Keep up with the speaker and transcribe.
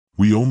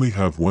We only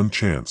have one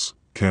chance,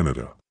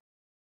 Canada.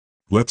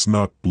 Let's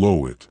not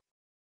blow it.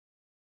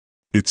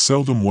 It's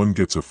seldom one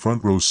gets a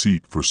front row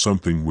seat for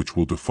something which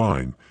will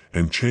define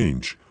and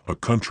change a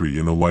country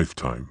in a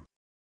lifetime.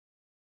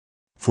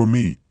 For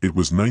me, it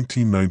was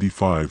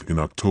 1995 in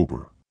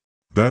October.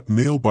 That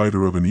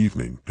nail-biter of an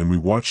evening, and we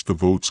watched the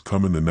votes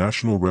come in the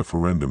national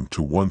referendum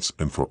to once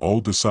and for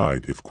all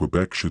decide if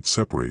Quebec should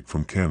separate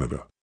from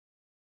Canada.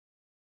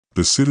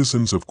 The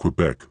citizens of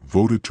Quebec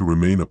voted to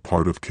remain a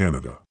part of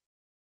Canada.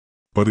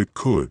 But it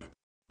could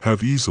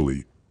have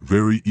easily,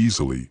 very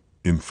easily,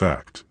 in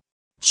fact,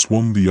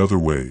 swung the other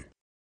way.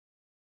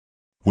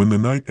 When the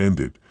night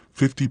ended,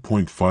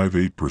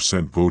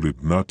 50.58%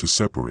 voted not to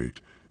separate,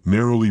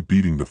 narrowly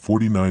beating the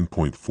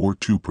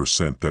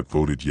 49.42% that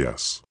voted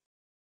yes.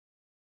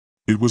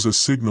 It was a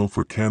signal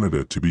for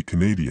Canada to be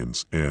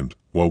Canadians, and,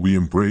 while we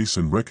embrace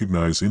and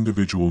recognize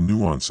individual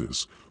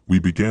nuances, we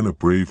began a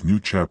brave new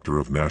chapter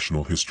of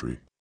national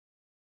history.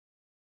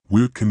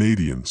 We're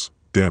Canadians,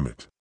 damn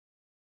it.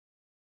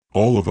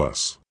 All of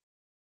us.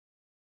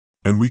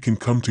 And we can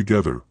come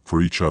together,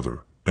 for each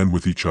other, and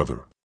with each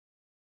other.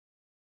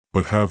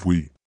 But have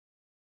we?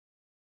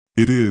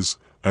 It is,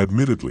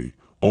 admittedly,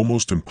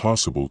 almost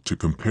impossible to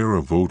compare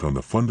a vote on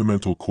the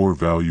fundamental core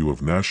value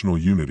of national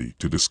unity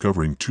to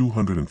discovering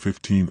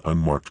 215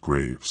 unmarked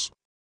graves.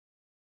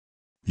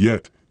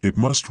 Yet, it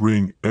must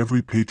ring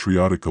every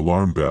patriotic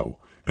alarm bell,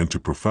 and to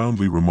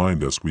profoundly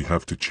remind us we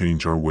have to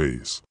change our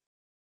ways.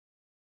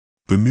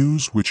 The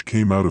news which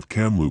came out of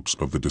Kamloops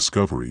of the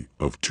discovery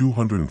of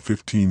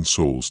 215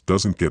 souls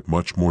doesn't get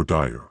much more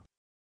dire.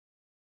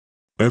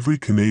 Every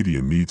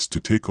Canadian needs to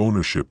take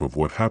ownership of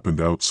what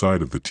happened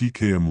outside of the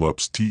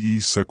Tk'emlúps Te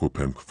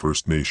Secwepemc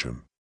First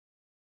Nation.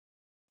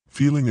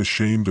 Feeling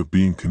ashamed of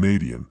being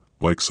Canadian,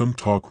 like some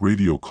talk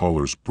radio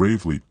callers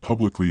bravely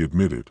publicly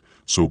admitted,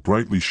 so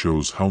brightly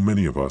shows how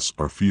many of us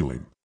are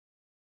feeling.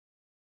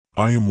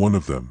 I am one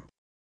of them.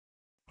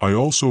 I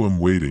also am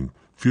waiting,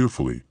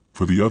 fearfully,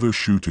 for the other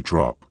shoe to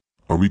drop.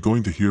 Are we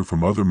going to hear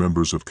from other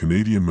members of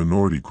Canadian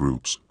minority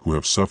groups who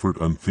have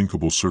suffered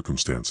unthinkable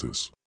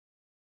circumstances?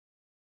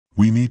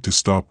 We need to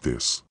stop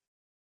this.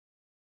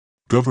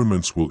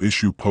 Governments will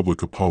issue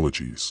public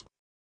apologies.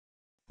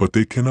 But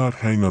they cannot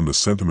hang on the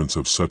sentiments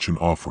of such an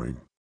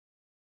offering.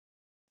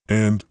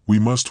 And we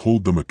must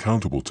hold them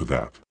accountable to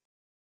that.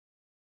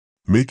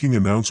 Making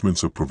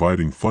announcements of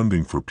providing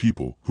funding for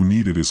people who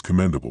need it is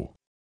commendable.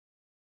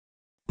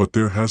 But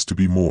there has to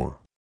be more.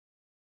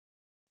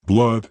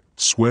 Blood,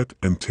 sweat,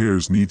 and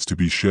tears needs to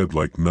be shed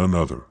like none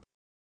other.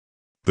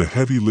 The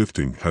heavy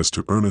lifting has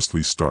to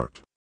earnestly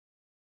start.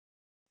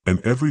 And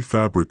every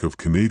fabric of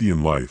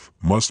Canadian life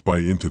must buy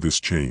into this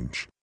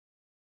change.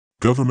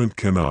 Government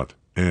cannot,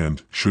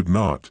 and should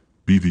not,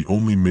 be the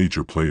only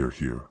major player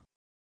here.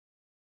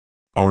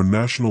 Our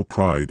national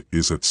pride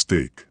is at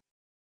stake.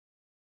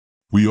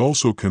 We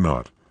also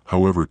cannot,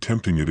 however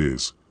tempting it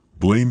is,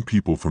 blame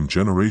people from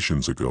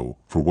generations ago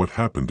for what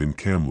happened in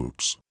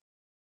Kamloops.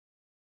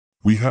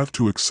 We have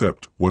to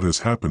accept what has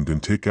happened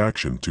and take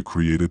action to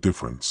create a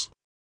difference.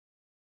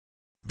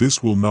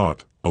 This will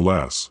not,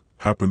 alas,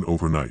 happen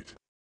overnight.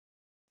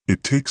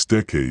 It takes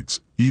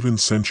decades, even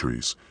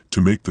centuries,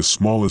 to make the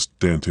smallest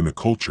dent in a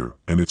culture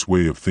and its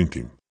way of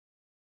thinking.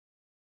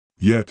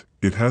 Yet,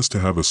 it has to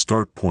have a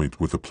start point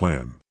with a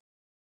plan.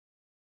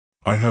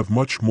 I have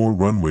much more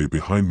runway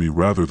behind me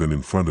rather than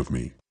in front of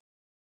me.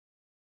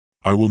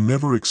 I will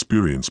never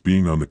experience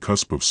being on the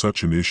cusp of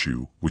such an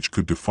issue which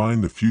could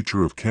define the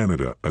future of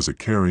Canada as a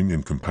caring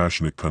and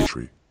compassionate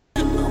country.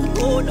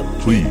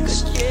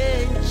 Please,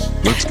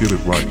 let's get it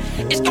right.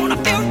 It's gonna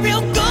feel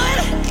real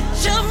good.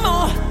 Some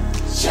more.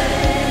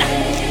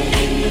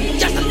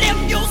 Just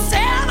live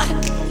yourself,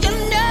 you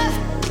know.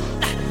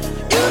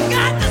 You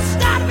got to